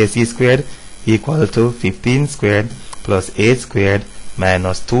before, AC squared equal to 15 squared plus 8 squared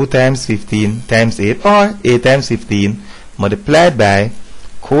minus 2 times 15 times 8, or 8 times 15 multiplied by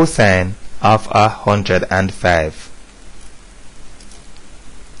cosine of 105,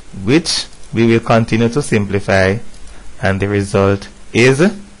 which we will continue to simplify, and the result is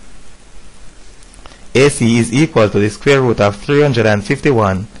AC is equal to the square root of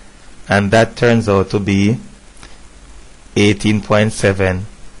 351, and that turns out to be 18.7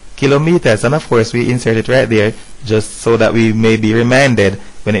 kilometers. And of course we insert it right there just so that we may be reminded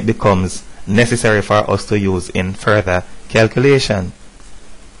when it becomes necessary for us to use in further calculation.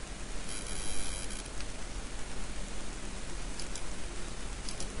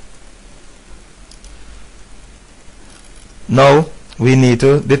 Now we need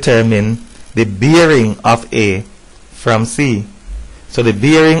to determine the bearing of A from C. So the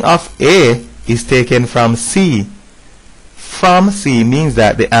bearing of A is taken from C. From C means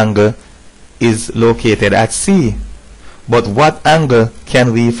that the angle is located at C. But what angle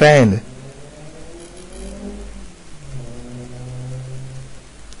can we find?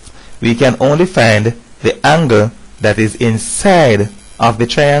 We can only find the angle that is inside of the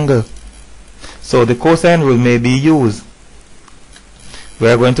triangle. So the cosine rule may be used. We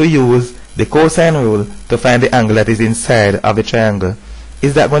are going to use the cosine rule to find the angle that is inside of the triangle.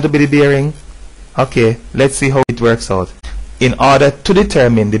 Is that going to be the bearing? Okay, let's see how it works out. In order to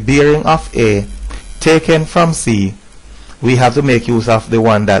determine the bearing of A taken from C, we have to make use of the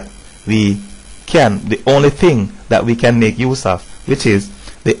one that we can, the only thing that we can make use of, which is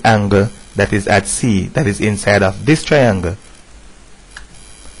the angle that is at C, that is inside of this triangle.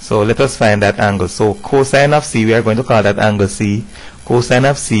 So let us find that angle. So cosine of C, we are going to call that angle C. Cosine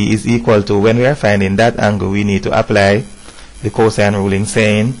of C is equal to, when we are finding that angle, we need to apply the cosine ruling,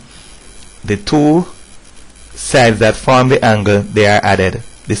 saying the two sides that form the angle, they are added.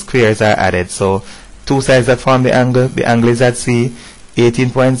 The squares are added. So two sides that form the angle is at C,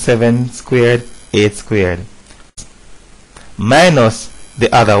 18.7 squared, 8 squared, minus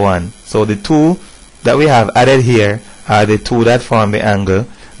the other one. So the two that we have added here are the two that form the angle.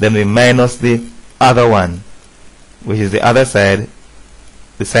 Then we minus the other one, which is the other side,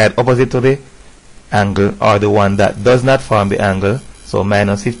 the side opposite to the angle, or the one that does not form the angle. So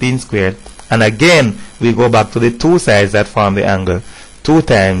minus 15 squared. And again, we go back to the two sides that form the angle. 2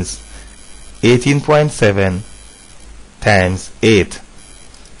 times 18.7 times 8.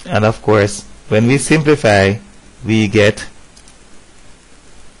 And of course, when we simplify, we get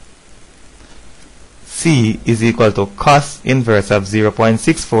C is equal to cos inverse of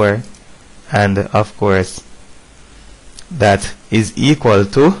 0.64, and of course that is equal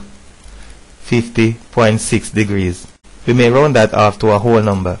to 50.6 degrees. We may round that off to a whole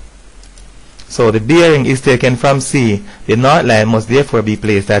number. So the bearing is taken from C. The north line must therefore be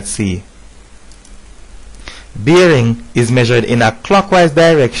placed at C. bearing is measured in a clockwise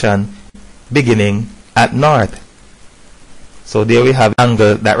direction beginning at north. So there we have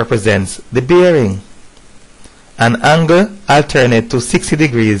angle that represents the bearing. An angle alternate to 60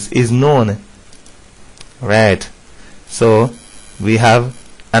 degrees is known. Right. So we have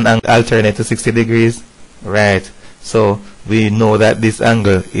an angle alternate to 60 degrees. Right. So we know that this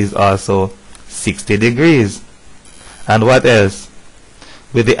angle is also 60 degrees. And what else?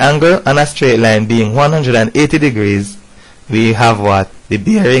 With the angle on a straight line being 180 degrees, we have what? The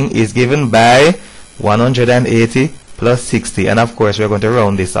bearing is given by 180 plus 60. And of course, we're going to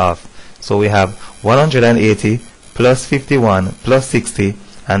round this off. So we have 180 plus 51 plus 60.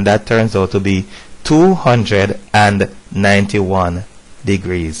 And that turns out to be 291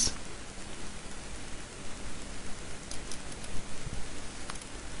 degrees.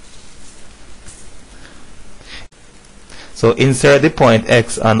 So insert the point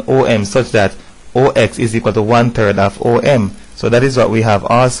X on OM such that OX is equal to 1/3 of OM. So that is what we have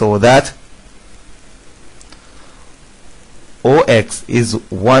also, that OX is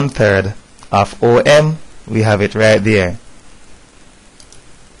 1/3 of OM. We have it right there.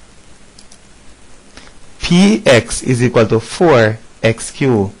 PX is equal to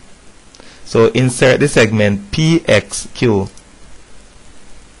 4XQ. So insert the segment PXQ.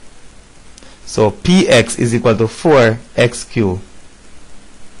 So Px is equal to 4xq.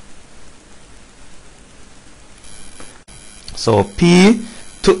 So P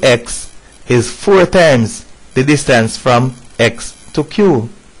to x is 4 times the distance from x to q.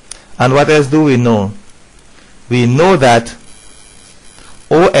 And what else do we know? We know that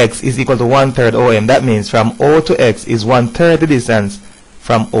OX is equal to 1/3 OM. That means from O to X is 1/3 the distance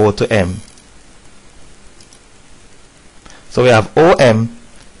from O to M. So we have OM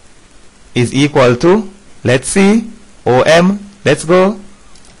is equal to, let's see, OM, let's go,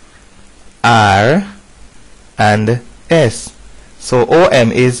 R and S. So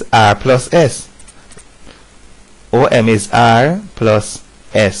OM is R plus S. OM is R plus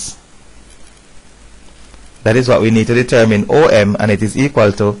S. That is what we need to determine OM, and it is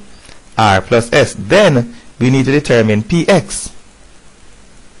equal to R plus S. Then we need to determine PX.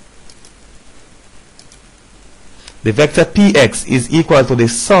 The vector PX is equal to the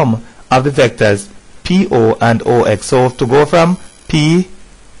sum of the vectors PO and OX. So to go from P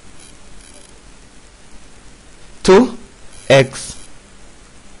to X,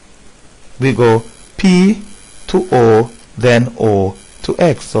 we go P to O, then O to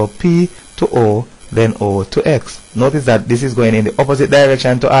X. So P to O, then O to X. Notice that this is going in the opposite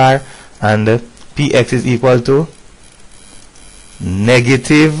direction to R, and PX is equal to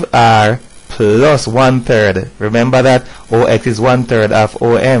negative R plus 1/3. Remember that OX is 1/3 of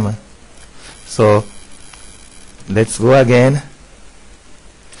OM. So let's go again.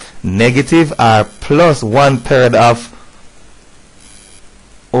 Negative R plus 1/3 of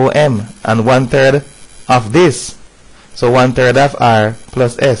OM, and 1/3 of this. So 1/3 of R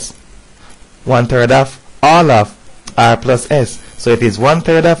plus S. 1/3 of all of R plus S. So it is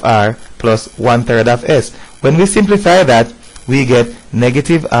 1/3 of R plus 1/3 of S. When we simplify that, we get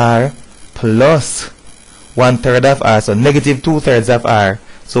negative R plus 1/3 of R. So negative 2/3 of R.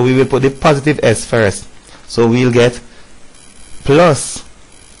 So we will put the positive S first. So we'll get plus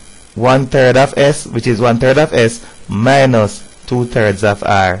 1/3 of S, which is 1/3 of S, minus 2/3 of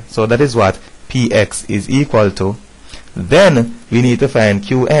R. So that is what PX is equal to. Then we need to find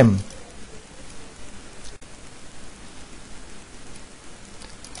QM.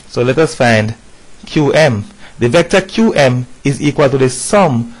 So let us find QM. The vector QM is equal to the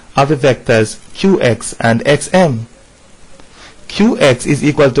sum of the vectors QX and XM. QX is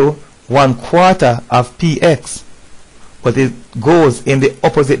equal to 1/4 of PX, but it goes in the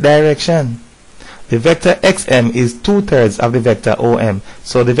opposite direction. The vector XM is 2/3 of the vector OM.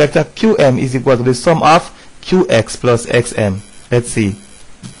 So the vector QM is equal to the sum of QX plus XM. Let's see.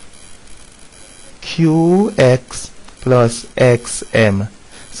 QX plus XM.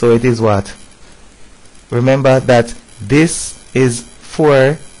 So it is what? Remember that this is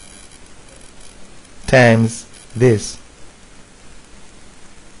 4 times this.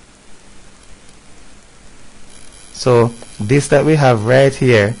 So this that we have right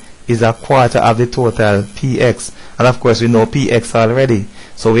here is 1/4 of the total PX. And of course we know PX already.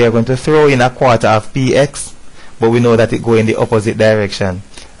 So we are going to throw in 1/4 of PX, but we know that it goes in the opposite direction.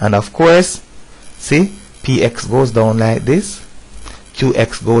 And of course, see, PX goes down like this,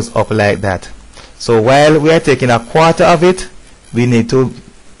 QX goes up like that. So while we are taking 1/4 of it, we need to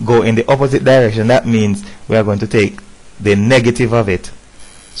go in the opposite direction. That means we are going to take the negative of it.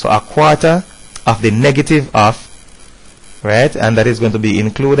 So 1/4 of the negative of, right, and that is going to be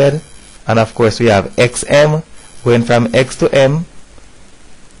included, and of course we have xm going from x to m.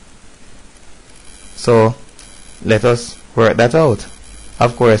 So let us work that out.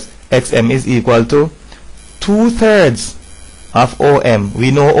 Of course xm is equal to 2/3 of OM.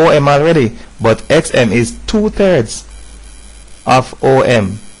 We know OM already, but xm is 2/3 of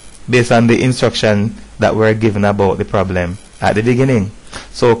OM based on the instruction that were given about the problem at the beginning.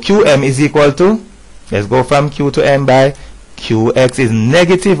 So qm is equal to, let's go from q to m by qx is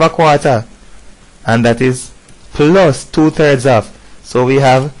 -1/4, and that is plus 2/3 of. So we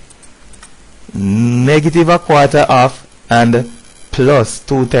have -1/4 of and plus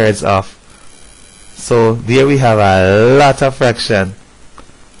 2/3 of. So there we have a lot of fraction.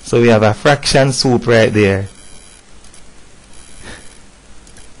 So we have a fraction soup right there.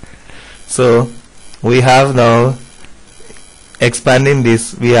 So we have now, expanding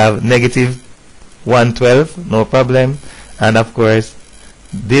this, we have -1/12, no problem, and of course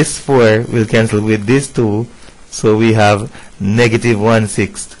this 4 will cancel with this 2, so we have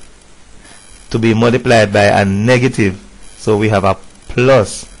 -1/6 to be multiplied by a negative, so we have a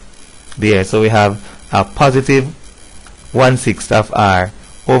plus there. So we have a positive 1/6 of r.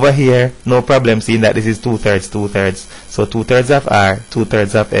 Over here, no problem, seeing that this is 2/3, so 2/3 of r,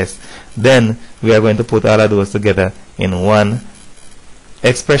 2/3 of s. Then we are going to put all of those together in one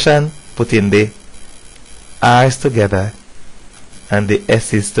expression, putting the r's together and the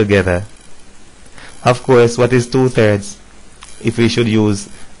s's together. Of course, what is 2/3 if we should use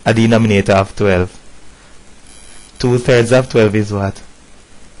a denominator of 12? 2/3 of 12 is what?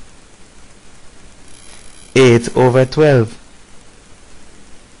 8/12.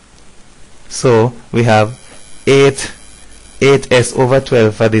 So we have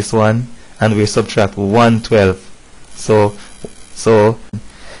 8s/12 for this one, and we subtract 1/12. So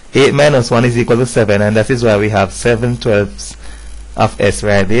 8 minus 1 is equal to 7, and that is why we have 7/12 of s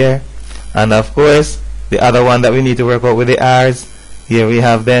right there. And of course, the other one that we need to work out with the r's, here we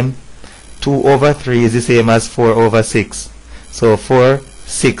have them. 2/3 is the same as 4/6. So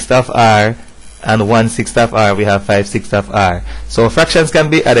 4/6 of r and 1/6 of r, we have 5/6 of r. So fractions can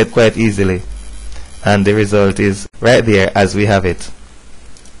be added quite easily, and the result is right there as we have it.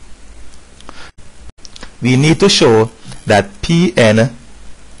 We need to show that Pn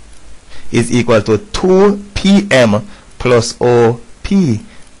is equal to 2Pm plus OP.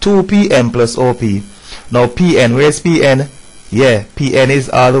 2Pm plus OP. Now Pn, where's Pn? Yeah, Pn is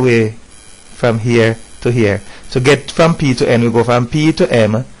all the way from here to here. To get from P to N, we go from P to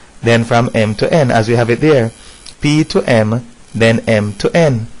M, then from M to N, as we have it there. P to M, then M to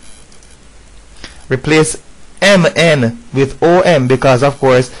N. Replace Mn with OM, because of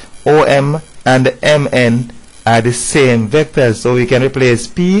course OM and Mn are the same vectors, so we can replace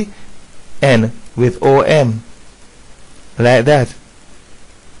Pn with OM like that.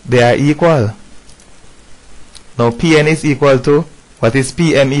 They are equal. Now Pn is equal to, what is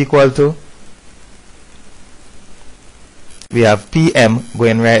Pm equal to? We have Pm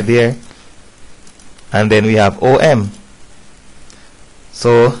going right there, and then we have OM.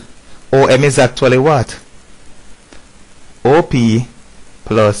 So OM is actually what? OP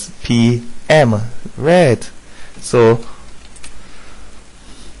plus PM, right? So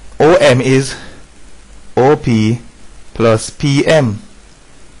OM is OP plus PM,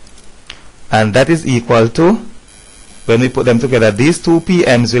 and that is equal to, when we put them together, these two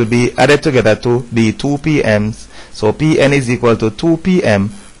PMs will be added together to be 2 PMs. So Pn is equal to 2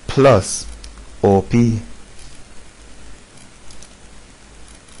 PM plus OP.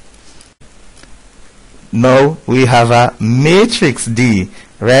 Now we have a matrix D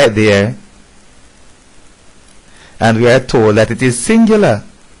right there, and we are told that it is singular.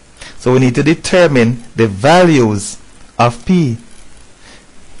 So we need to determine the values of P.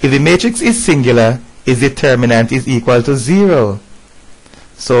 If the matrix is singular, its determinant is equal to 0.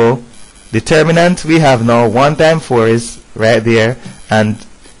 So determinant we have now 1 times 4 is right there, and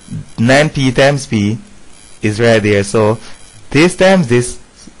 9p times p is right there. So this times this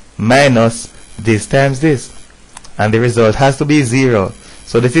minus this times this, and the result has to be 0.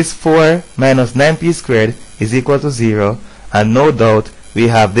 So this is 4 minus 9p squared is equal to 0, and no doubt we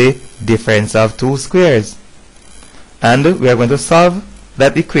have the difference of 2 squares. And we are going to solve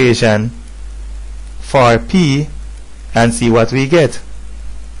that equation for p and see what we get.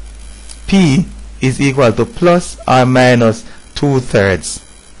 P is equal to plus or minus 2/3.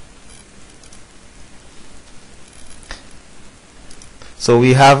 So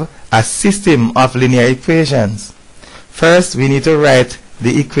we have a system of linear equations. First, we need to write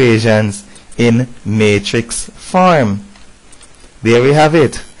the equations in matrix form. There we have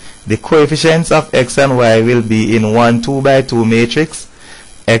it. The coefficients of x and y will be in 1 2 by 2 matrix,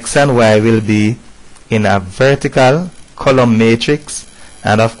 x and y will be in a vertical column matrix,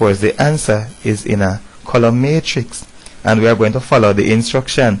 and of course the answer is in a column matrix, and we are going to follow the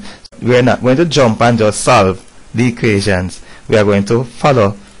instruction. We are not going to jump and just solve the equations. We are going to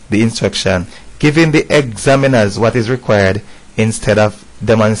follow the instruction, giving the examiners what is required instead of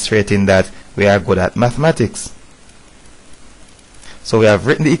demonstrating that we are good at mathematics. So we have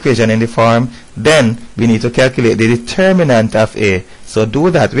written the equation in the form. Then we need to calculate the determinant of A. So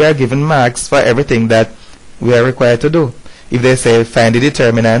do that. We are given marks for everything that we are required to do. If they say find the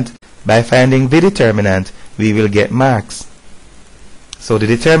determinant, by finding the determinant we will get marks. So the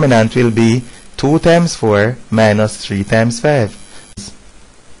determinant will be 2 times 4 minus 3 times 5.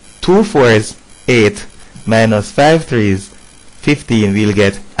 2 4s 8 minus 5 3s 15. We'll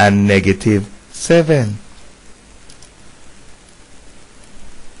get a negative 7.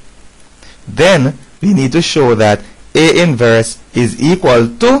 Then we need to show that A inverse is equal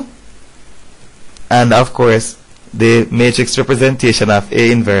to, and of course the matrix representation of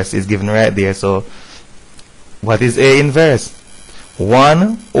A inverse is given right there. So what is A inverse?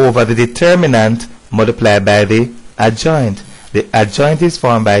 1 over the determinant multiplied by the adjoint. The adjoint is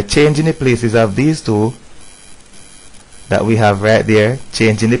formed by changing the places of these two that we have right there,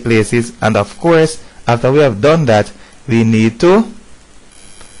 changing the places, and of course after we have done that we need to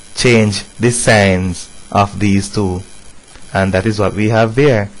change the signs of these two, and that is what we have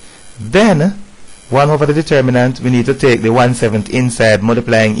there. Then 1 over the determinant, we need to take the 1/7 inside,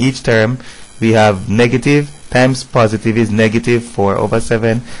 multiplying each term. We have negative times positive is negative 4 over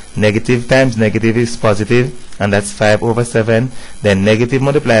 7. Negative times negative is positive, and that's 5 over 7. Then negative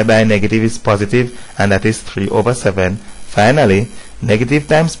multiplied by negative is positive, and that is 3 over 7. Finally, negative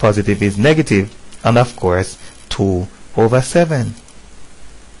times positive is negative, and of course 2 over 7.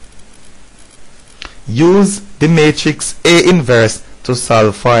 Use the matrix A inverse to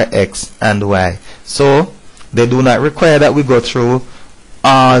solve for x and y. So they do not require that we go through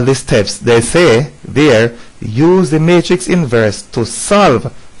all the steps. They say there, use the matrix inverse to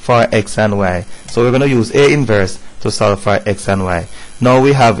solve for x and y. So we're going to use A inverse to solve for x and y. Now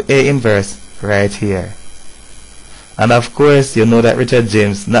we have A inverse right here. And of course you know that Richard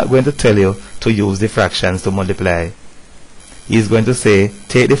James is not going to tell you to use the fractions to multiply. He's going to say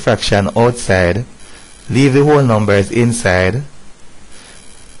take the fraction outside, leave the whole numbers inside,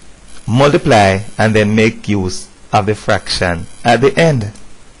 multiply, and then make use of the fraction at the end.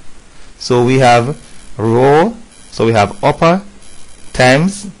 So we have row, so we have upper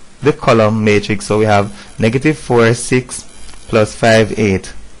times the column matrix. So we have negative 4 6 plus 5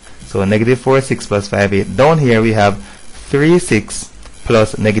 8. So negative 4 6 plus 5 8. Down here we have 3 6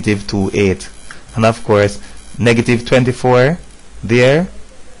 plus negative 2 8, and of course negative 24 there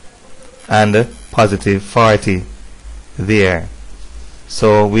and positive 40 there.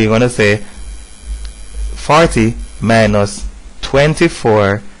 So we're going to say 40 minus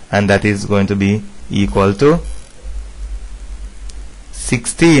 24, and that is going to be equal to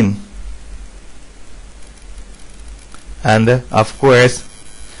 16. And of course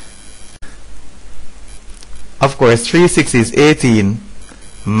 3 6 is 18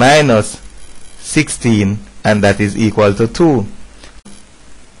 minus 16, and that is equal to 2.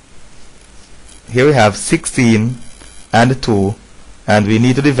 Here we have 16 and 2, and we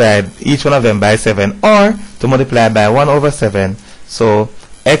need to divide each one of them by 7 or to multiply by 1 over 7. So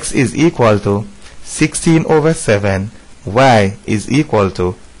x is equal to 16 over 7, y is equal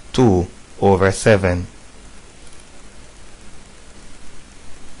to 2 over 7.